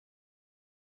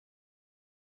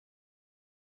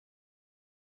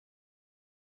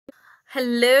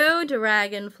Hello,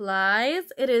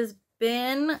 Dragonflies. It has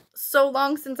been so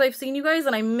long since I've seen you guys,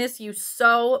 and I miss you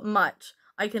so much.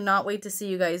 I cannot wait to see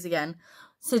you guys again.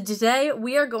 So today,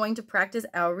 we are going to practice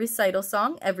our recital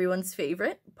song, everyone's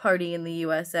favorite, Party in the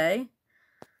USA.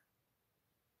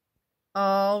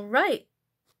 All right.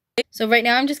 So right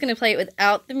now, I'm just going to play it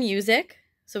without the music,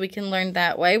 so we can learn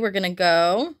that way. We're going to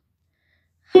go.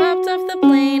 Hopped off the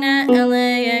plane at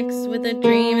LAX with a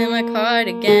dream in my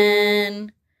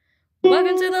cardigan.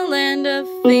 Welcome to the land of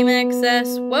fame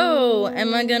excess. Whoa,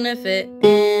 am I gonna fit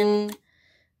in?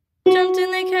 Jumped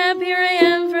in the cab, here I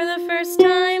am for the first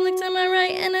time. Look to my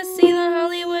right and I see the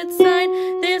Hollywood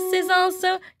sign. This is all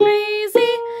so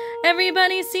crazy.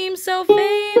 Everybody seems so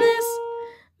famous.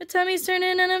 My tummy's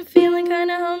turning and I'm feeling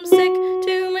kinda homesick.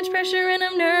 Too much pressure and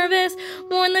I'm nervous.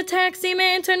 When the taxi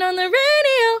man turned on the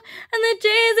radio and the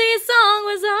Jay-Z song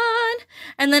was on.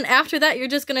 And then after that, you're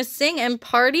just gonna sing and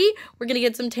party. We're gonna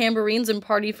get some tambourines and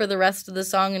party for the rest of the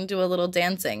song and do a little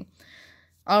dancing.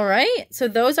 All right, so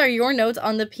those are your notes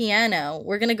on the piano.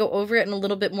 We're gonna go over it in a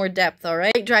little bit more depth, all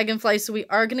right? Dragonfly, so we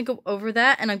are gonna go over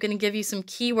that and I'm gonna give you some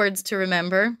keywords to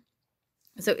remember.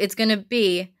 So it's gonna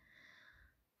be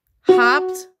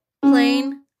hopped,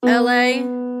 plane, LA,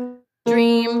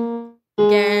 dream,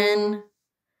 again,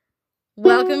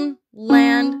 welcome,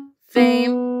 land,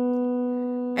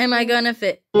 fame, am I gonna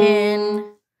fit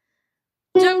in?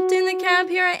 Jumped in the cab,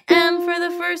 here I am for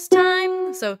the first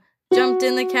time. So jumped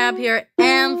in the cab, here I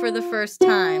am for the first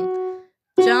time.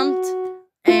 Jumped,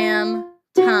 am,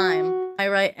 time. I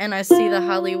write and I see the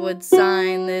Hollywood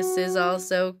sign. This is all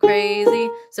so crazy.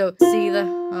 So see the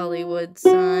Hollywood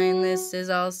sign. This is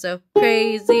all so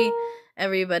crazy.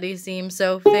 Everybody seems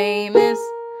so famous.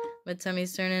 My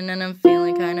tummy's turning and I'm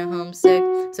feeling kind of homesick.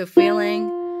 So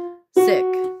feeling sick.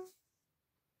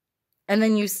 And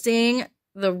then you sing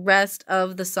the rest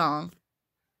of the song.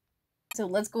 So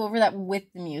let's go over that with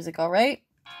the music, all right?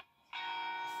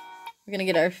 We're going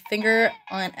to get our finger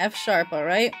on F sharp, all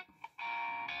right?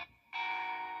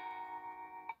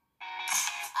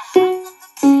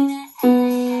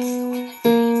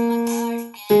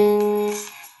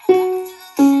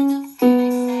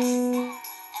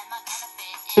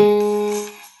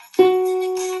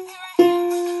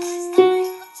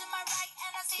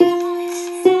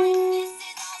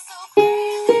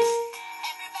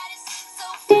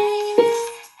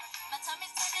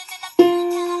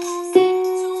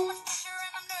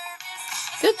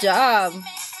 Good job.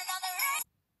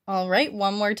 All right,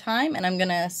 one more time, and I'm going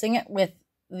to sing it with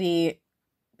the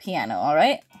piano, all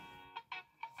right?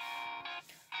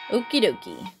 Okie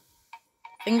dokie.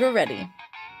 Finger ready.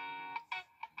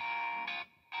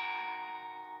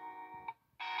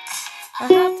 I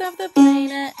hopped off the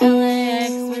plane at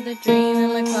LAX with a dream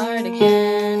in my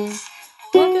cardigan.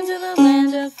 Welcome to the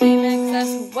land of fame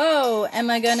excess. Whoa, am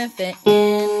I gonna fit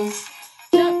in?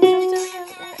 Jump to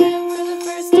the end for the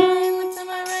first time. Look to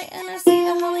my right and I see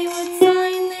the Hollywood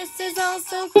sign. This is all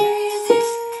so crazy.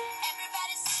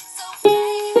 Everybody seems so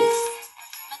famous.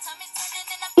 My tummy's turning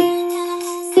and I'm feeling kinda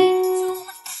homesick. Too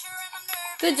much pressure and I'm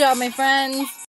nervous. Good job, my friends.